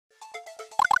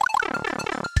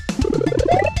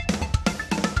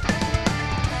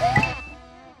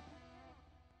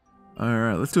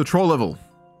Let's do a troll level.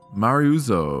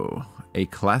 Mariuzzo, a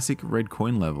classic red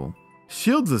coin level.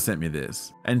 Shields has sent me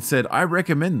this and said, I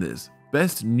recommend this.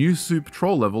 Best new soup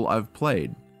troll level I've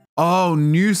played. Oh,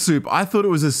 new soup. I thought it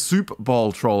was a soup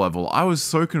bowl troll level. I was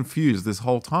so confused this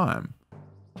whole time.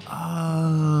 Oh.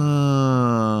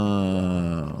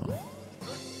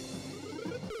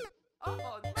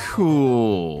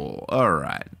 Cool. All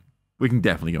right. We can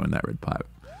definitely go in that red pipe.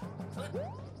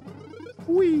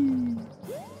 Whee.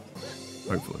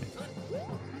 Hopefully.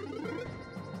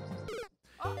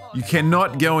 You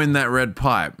cannot go in that red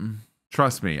pipe.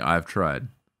 Trust me, I've tried.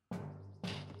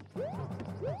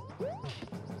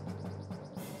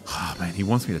 Oh man, he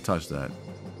wants me to touch that.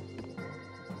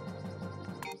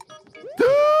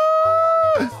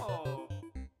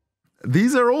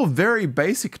 These are all very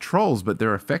basic trolls, but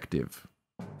they're effective.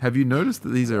 Have you noticed that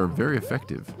these are very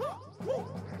effective?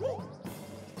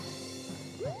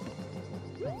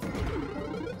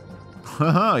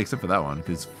 Except for that one,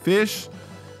 because fish,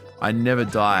 I never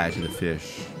die to the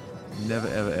fish. Never,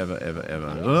 ever, ever, ever,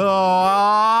 ever.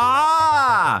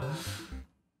 Oh!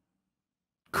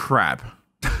 Crap.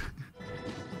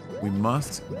 We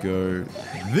must go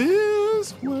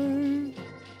this way.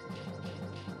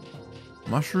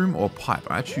 Mushroom or pipe?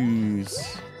 I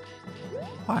choose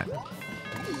pipe.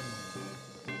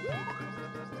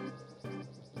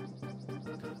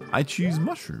 I choose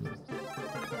mushroom.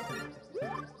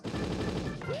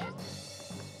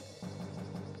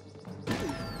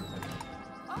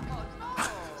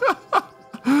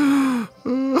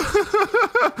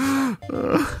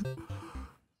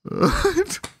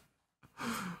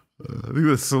 I think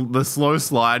the slow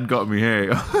slide got me, hey.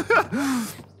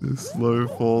 The slow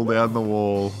fall down the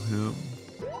wall. Yep.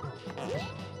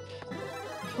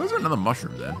 Where's there another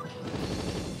mushroom then?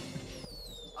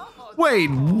 Wait,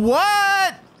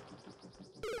 what?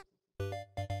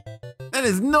 That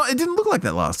is not, it didn't look like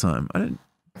that last time. I didn't.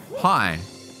 Hi.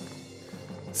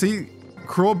 See,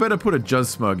 Craw better put a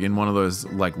Juzcook in one of those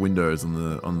like windows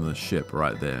on the ship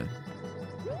right there.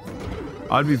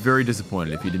 I'd be very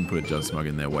disappointed if you didn't put a Juzcook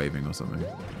in there waving or something.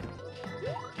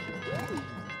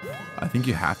 I think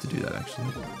you have to do that actually.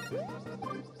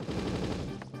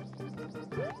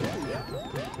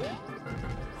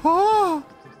 Oh!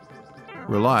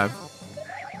 We're alive.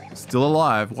 Still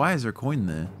alive. Why is there a coin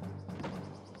there?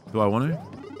 Do I want to?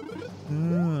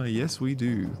 Yes, we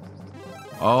do.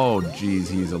 Oh, geez,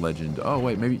 he's a legend. Oh,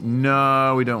 wait, maybe.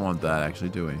 No, we don't want that, actually,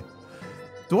 do we?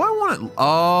 Do I want it?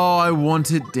 Oh, I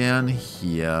want it down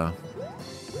here.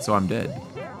 So I'm dead.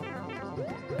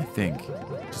 I think.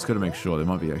 Just got to make sure. There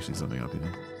might be actually something up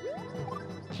here.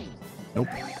 Nope.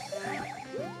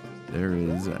 There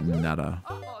is nada.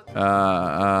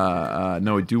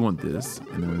 No, we do want this.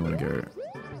 And then we want to go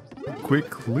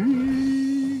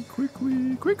quickly.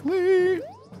 Quickly, quickly.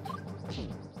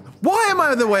 Why am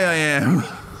I the way I am?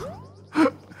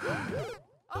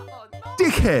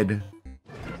 Dickhead.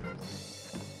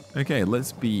 Okay,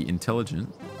 let's be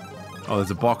intelligent. Oh, there's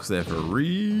a box there for a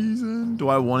reason. Do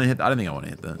I want to hit that? I don't think I want to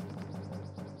hit that.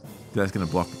 That's going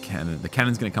to block the cannon. The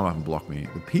cannon's going to come up and block me.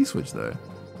 The P-switch, though.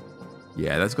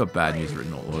 Yeah, that's got bad news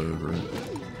written all over it.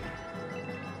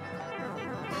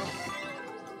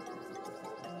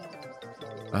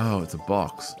 Oh, it's a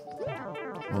box.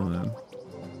 Hold on.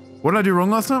 What did I do wrong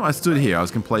last time? I stood here. I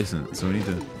was complacent. So we need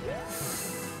to...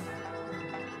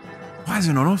 Why is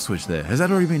there an on-off switch there? Has that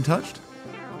already been touched?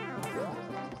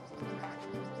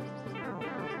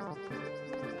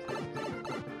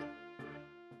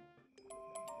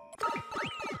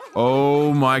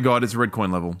 Oh my god, it's a red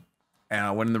coin level. And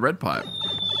I went in the red pipe.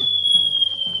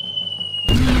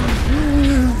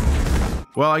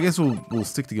 Well, I guess we'll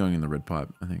stick to going in the red pipe,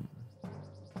 I think.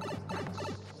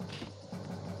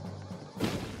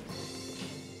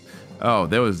 Oh,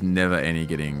 there was never any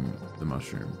getting the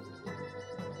mushroom.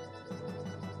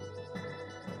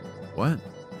 What?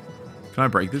 Can I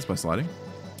break this by sliding?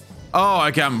 Oh,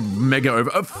 okay, I'm mega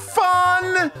over...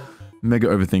 fun! Mega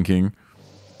overthinking.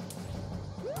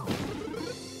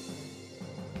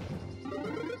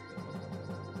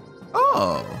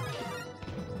 Oh.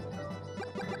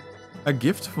 A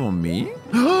gift for me?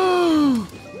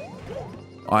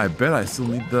 I bet I still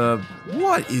need the...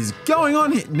 What is going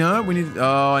on here? No, we need...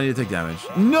 Oh, I need to take damage.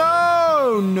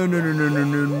 No! No, no, no, no, no,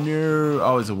 no, no.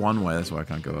 Oh, it's a one-way. That's why I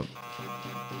can't go up.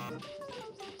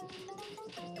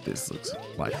 This looks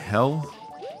like hell.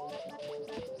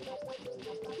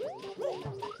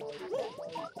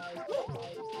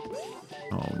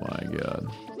 Oh my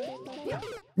god.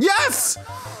 Yes!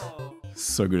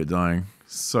 So good at dying.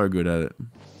 So good at it.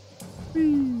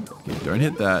 Okay, don't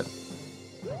hit that.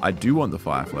 I do want the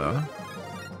fire flower.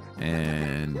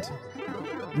 And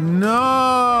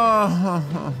No!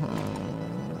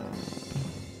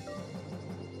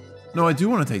 No, I do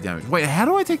want to take damage. Wait, how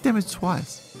do I take damage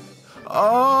twice?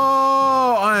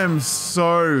 Oh, I am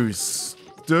so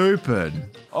stupid.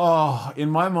 Oh, in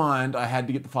my mind, I had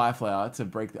to get the fire flower to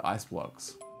break the ice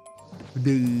blocks.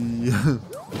 You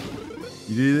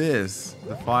do this.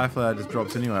 The fire flower just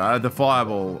drops anyway. The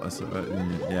fireball.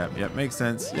 Yep, makes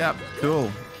sense. Yep,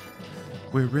 cool.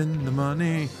 We're in the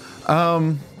money.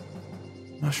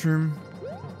 Mushroom.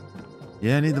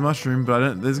 Yeah, I need the mushroom, but I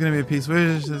don't. There's gonna be a piece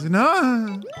where there's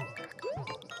no.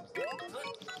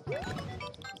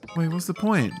 Wait, what's the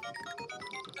point?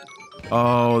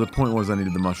 Oh, the point was I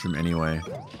needed the mushroom anyway.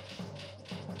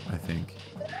 I think.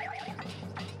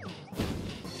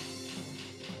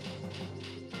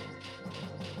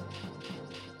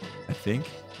 I think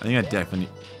I definitely.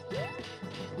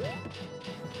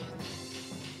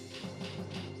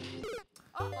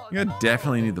 I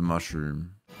definitely need the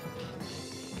mushroom.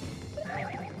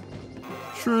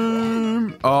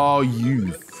 Shroom! Oh, you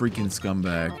freaking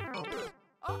scumbag.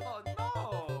 Oh,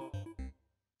 no.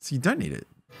 So you don't need it.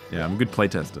 Yeah, I'm a good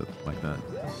playtester like that.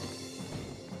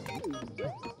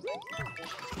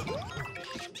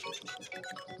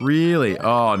 Really?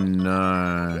 Oh,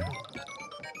 no.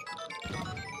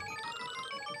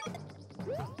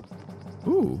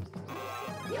 Ooh.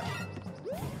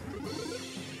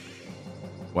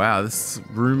 Wow, this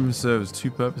room serves two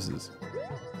purposes.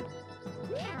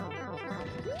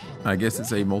 I guess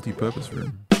it's a multi-purpose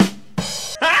room.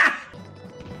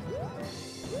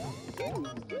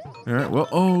 Alright, well,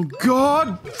 oh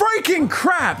god! Freaking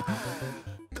crap!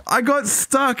 I got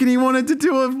stuck and he wanted to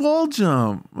do a wall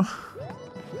jump.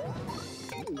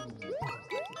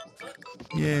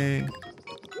 Yay.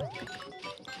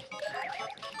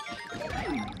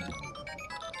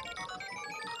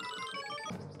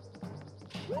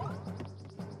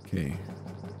 Okay.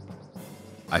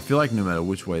 I feel like no matter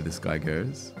which way this guy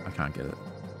goes, I can't get it.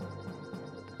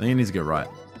 I think he needs to go right.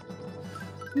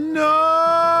 No!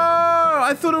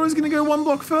 I thought it was gonna go one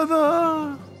block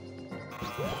further!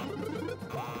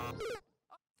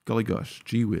 Golly gosh,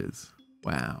 gee whiz.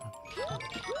 Wow.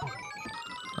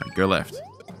 Alright, go left.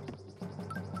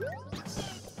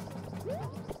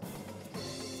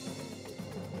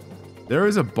 There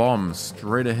is a bomb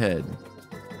straight ahead.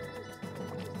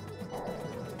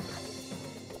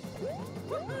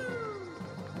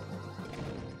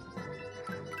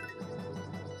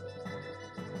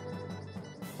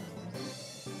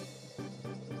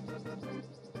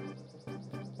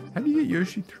 How do you get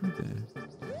Yoshi through there?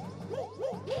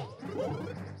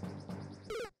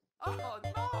 Oh,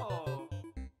 no.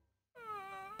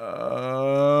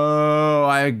 Oh,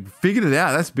 I figured it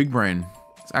out. That's big brain.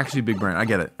 It's actually big brain. I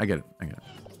get it. I get it. I get it.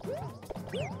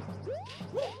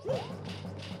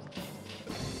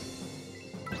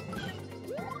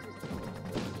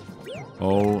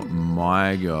 Oh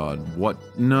my god.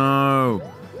 What? No.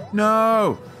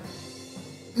 No.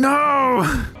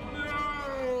 No.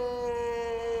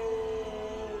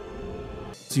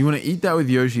 So you want to eat that with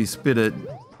Yoshi, spit it,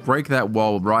 break that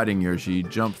while riding Yoshi,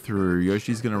 jump through.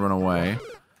 Yoshi's going to run away.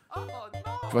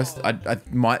 I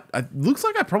might... looks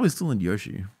like I probably still need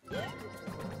Yoshi.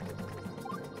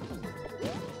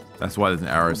 That's why there's an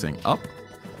arrow saying up.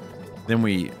 Then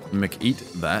we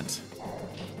McEat that.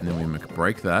 And then we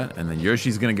McBreak that. And then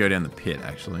Yoshi's going to go down the pit,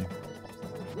 actually.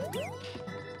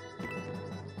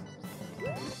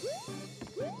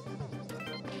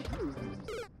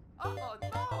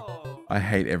 I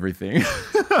hate everything.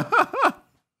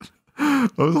 I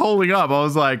was holding up. I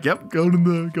was like, "Yep, go in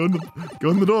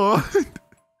the door."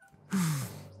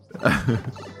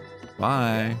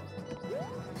 Bye.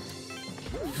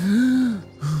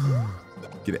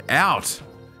 Get out!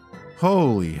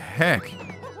 Holy heck!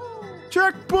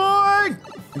 Checkpoint!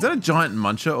 Is that a giant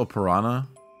muncher or piranha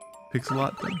pixel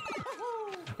art thing?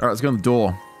 All right, let's go on the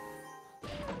door.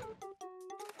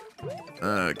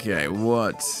 Okay,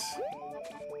 what?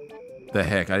 The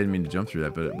heck, I didn't mean to jump through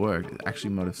that, but it worked. It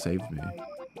actually might have saved me.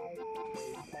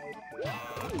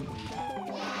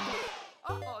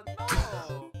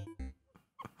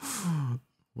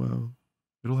 Wow.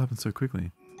 It all happened so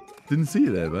quickly. Didn't see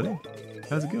you there, buddy.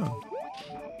 How's it going?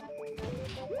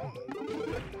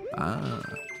 Ah.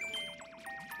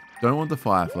 Don't want the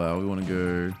fire flower. We want to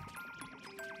go...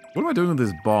 What am I doing with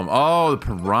this bomb? Oh, the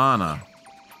piranha.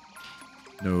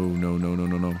 No, no, no, no,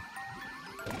 no, no.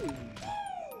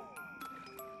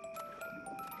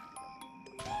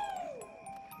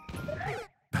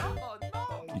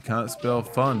 You can't spell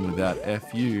fun without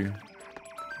F-U.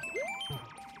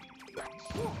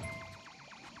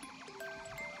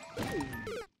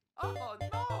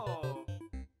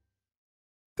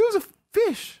 There was a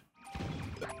fish.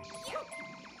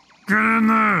 Get in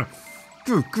there!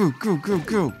 Go, go, go, go,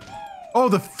 go. Oh,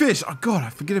 the fish! Oh, God, I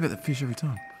forget about the fish every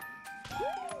time.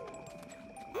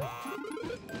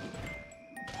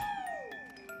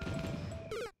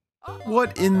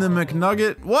 What in the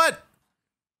McNugget? What?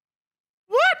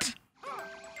 What?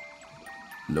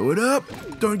 Blow it up.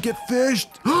 Don't get fished.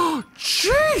 Oh,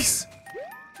 jeez!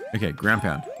 Okay, ground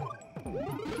pound.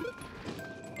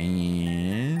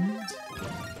 And...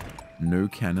 no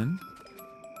cannon.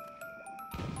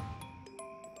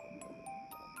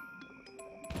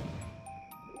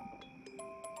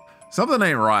 Something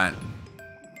ain't right.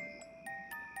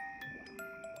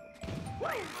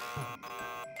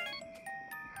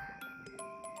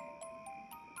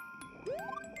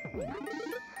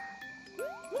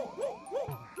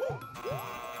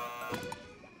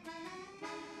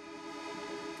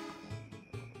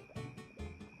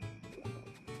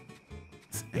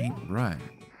 This ain't right.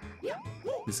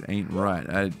 This ain't right.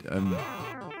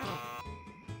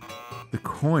 The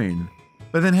coin.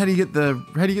 But then how do you get the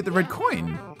red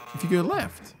coin if you go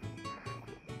left?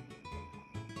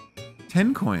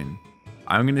 10 coin.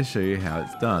 I'm gonna show you how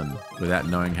it's done without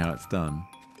knowing how it's done.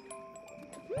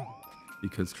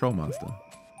 Because Trollmaster.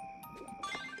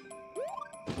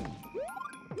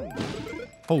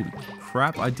 Holy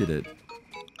crap, I did it.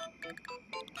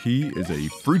 He is a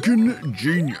freaking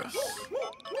genius.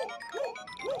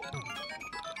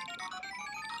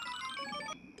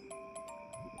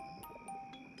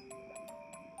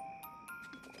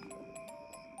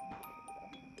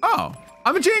 Oh,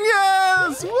 I'm a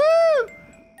genius! Woo!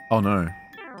 Oh no.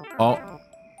 Oh.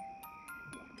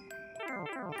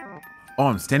 Oh,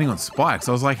 I'm standing on spikes.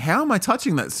 I was like, how am I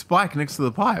touching that spike next to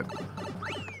the pipe?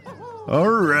 All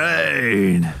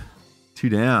right. 2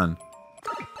 down.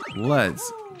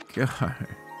 Let's go.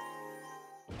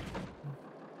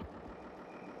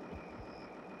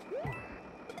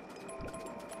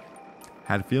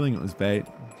 Had a feeling it was bait.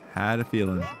 Had a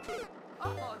feeling.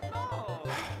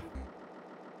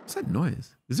 What's that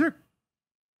noise? Is there...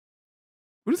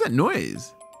 what is that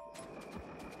noise?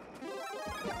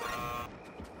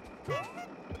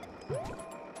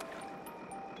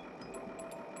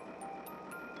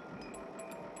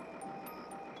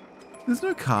 There's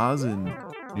no cars in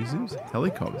Juzcook.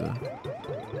 Helicopter.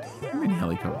 What do you mean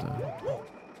helicopter?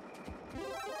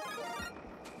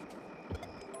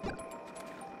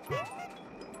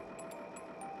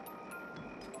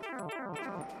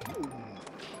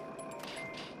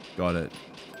 Got it.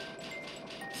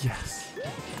 Yes.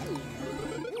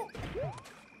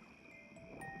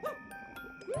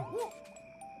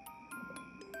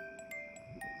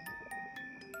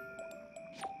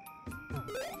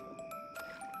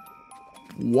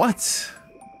 What?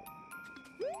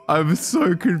 I'm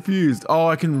so confused. Oh,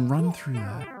 I can run through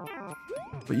that.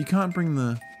 But you can't bring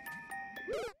the...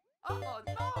 Oh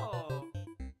no!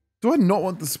 Do I not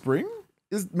want the spring?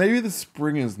 Maybe the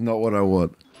spring is not what I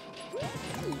want.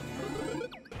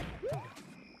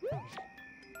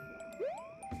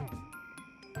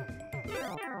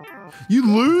 You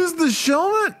lose the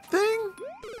shellnut thing?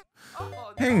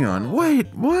 Hang on,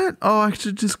 wait, what? Oh, I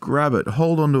should just grab it,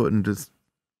 hold onto it and just...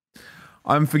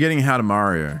 I'm forgetting how to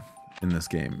Mario in this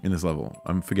game, in this level.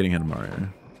 I'm forgetting how to Mario.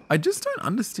 I just don't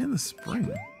understand the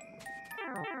spring.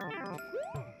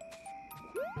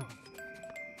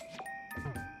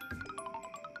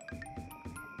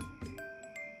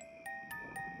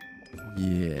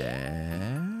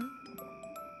 Yeah.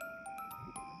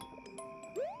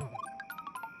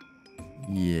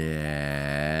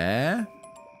 Yeah.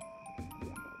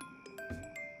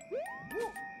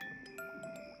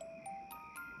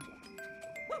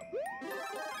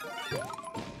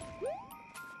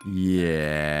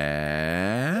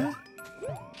 Yeah.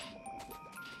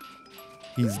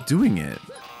 He's doing it.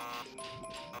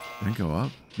 Don't go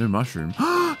up. No mushroom.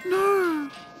 No!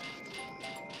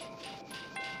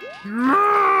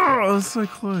 No! That's so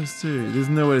close too. There's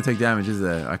no way to take damage, is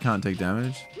there? I can't take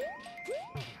damage.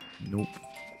 Nope.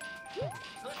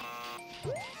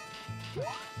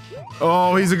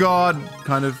 Oh, he's a god.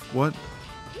 Kind of. What?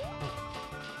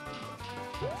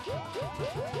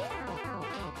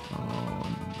 Oh,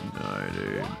 no,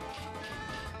 dude.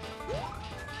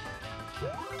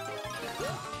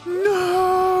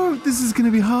 No! This is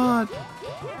gonna be hard.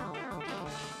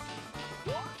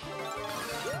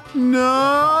 No!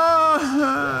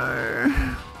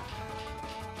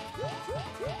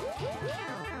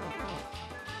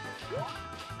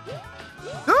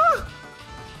 Ah!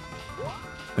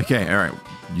 Okay, alright.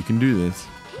 You can do this.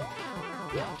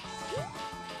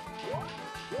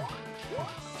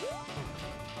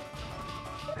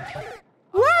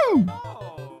 Woo!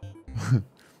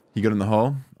 He got in the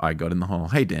hole? I got in the hole.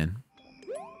 Hey, Dan.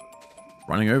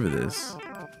 running over this.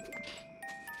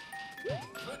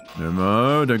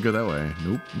 No, don't go that way.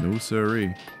 Nope, no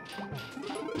siree.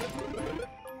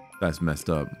 That's messed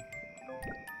up.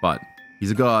 But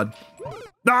he's a god.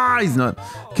 Ah, he's not.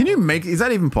 Can you make... Is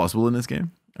that even possible in this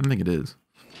game? I don't think it is.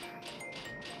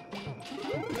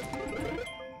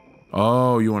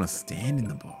 Oh, you want to stand in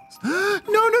the box.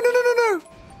 No.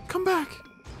 Come back.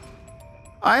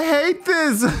 I hate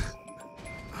this.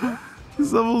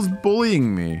 This level's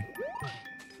bullying me.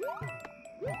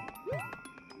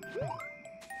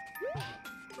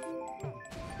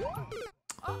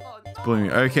 It's bullying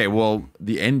me. Okay, well,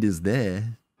 the end is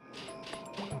there.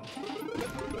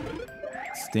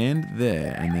 Stand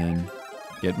there and then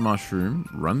get mushroom,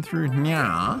 run through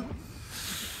here.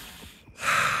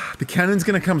 The cannon's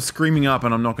gonna come screaming up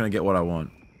and I'm not gonna get what I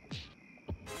want.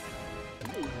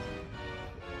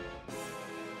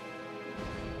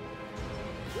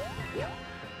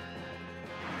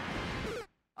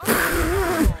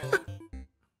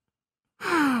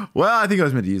 Well, I think I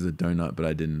was meant to use a donut, but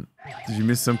I didn't. Did you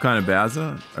miss some kind of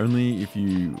Bowser? Only if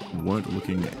you weren't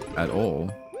looking at all.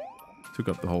 Took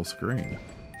up the whole screen.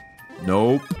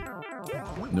 Nope.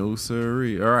 No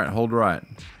siree. Alright, hold right.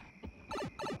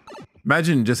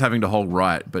 Imagine just having to hold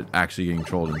right, but actually getting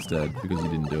trolled instead because you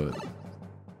didn't do it.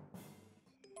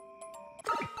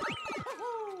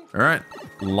 Alright,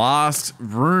 last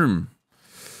room.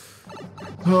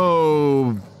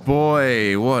 Oh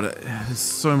boy, there's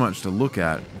so much to look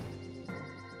at.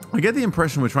 I get the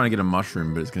impression we're trying to get a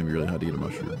mushroom, but it's going to be really hard to get a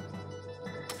mushroom.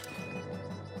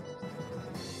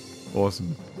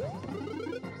 Awesome.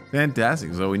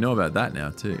 Fantastic, so we know about that now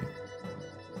too.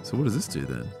 So what does this do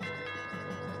then?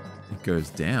 It goes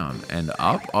down and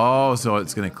up. Oh, so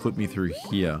it's going to clip me through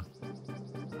here.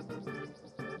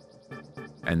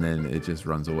 And then it just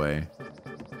runs away.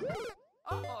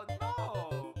 Oh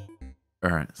no!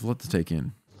 Alright, it's a lot to take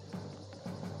in.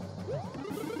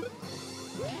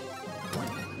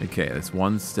 Okay, that's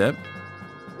one step.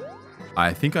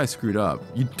 I think I screwed up.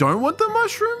 You don't want the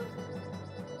mushroom?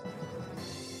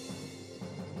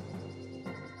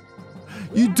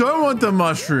 You don't want the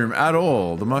mushroom at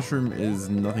all. The mushroom is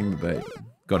nothing but bait.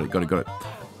 Got it. So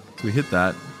we hit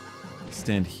that.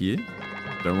 Stand here.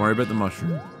 Don't worry about the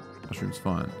mushroom. Mushroom's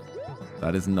fine.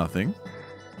 That is nothing.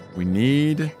 We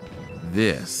need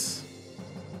this.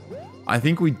 I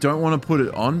think we don't want to put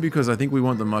it on because I think we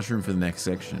want the mushroom for the next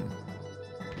section.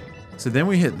 So then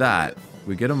we hit that.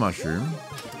 We get a mushroom.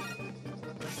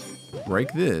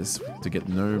 Break this to get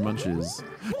no munches.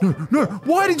 No!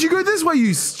 Why did you go this way,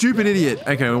 you stupid idiot?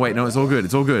 Okay, wait, no, it's all good.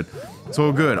 It's all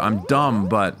good. I'm dumb,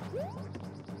 but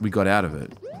we got out of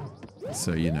it.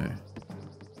 So, you know,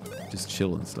 just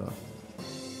chill and stuff.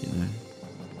 You know.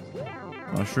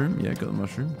 Mushroom? Yeah, got the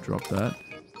mushroom. Drop that.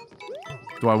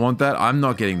 Do I want that? I'm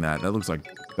not getting that. That looks like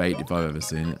bait if I've ever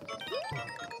seen it.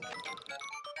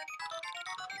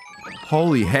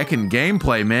 Holy heckin'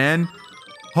 gameplay, man.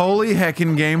 Holy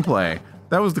heckin' gameplay.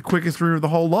 That was the quickest room of the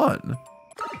whole lot.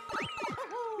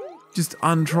 Just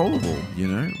untrollable, you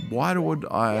know? Why would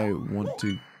I want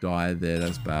to die there?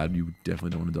 That's bad. You definitely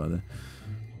don't want to die there.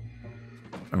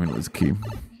 I'm gonna lose key.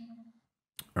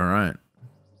 Alright.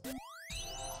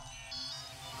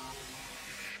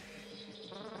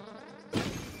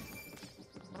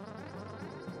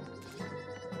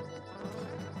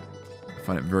 I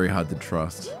find it very hard to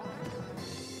trust.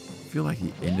 I feel like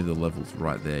the end of the level's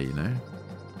right there, you know?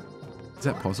 Is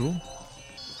that possible?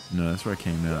 No, that's where I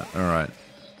came out. Alright.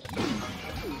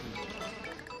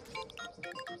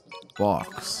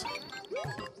 Box.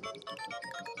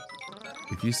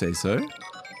 If you say so.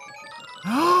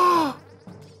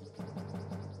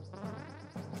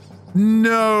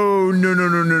 No,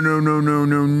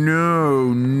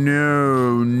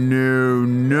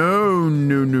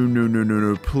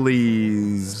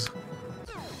 please.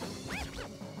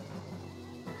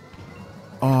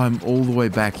 Oh, I'm all the way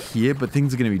back here, but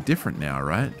things are going to be different now,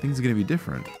 right? Things are going to be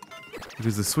different.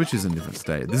 Because the switch is in a different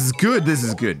state. This is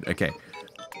good. Okay.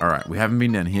 Alright, we haven't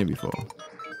been down here before.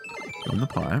 Go in the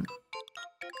pipe.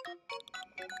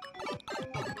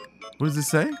 What does this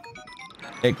say?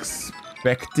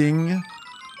 Expecting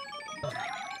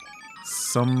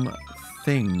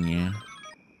something.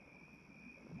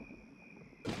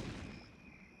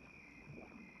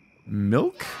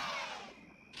 Milk?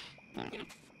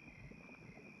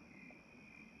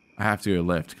 I have to go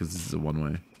left because this is a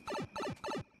one-way.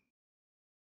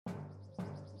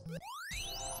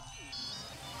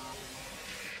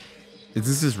 Is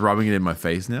this just rubbing it in my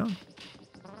face now?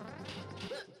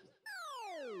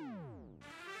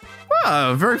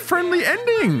 Wow, very friendly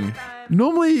ending.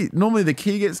 Normally the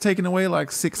key gets taken away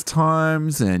like 6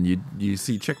 times, and you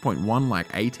see checkpoint 1 like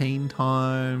 18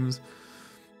 times,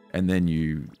 and then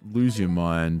you lose your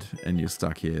mind and you're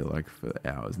stuck here like for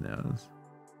hours and hours.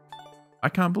 I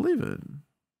can't believe it.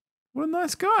 What a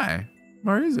nice guy.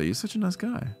 Mariuzzo, you're such a nice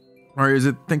guy.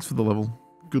 Mariuzzo, thanks for the level.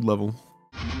 Good level.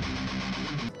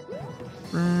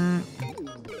 Oh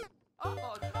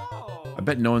no! I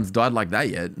bet no one's died like that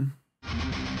yet.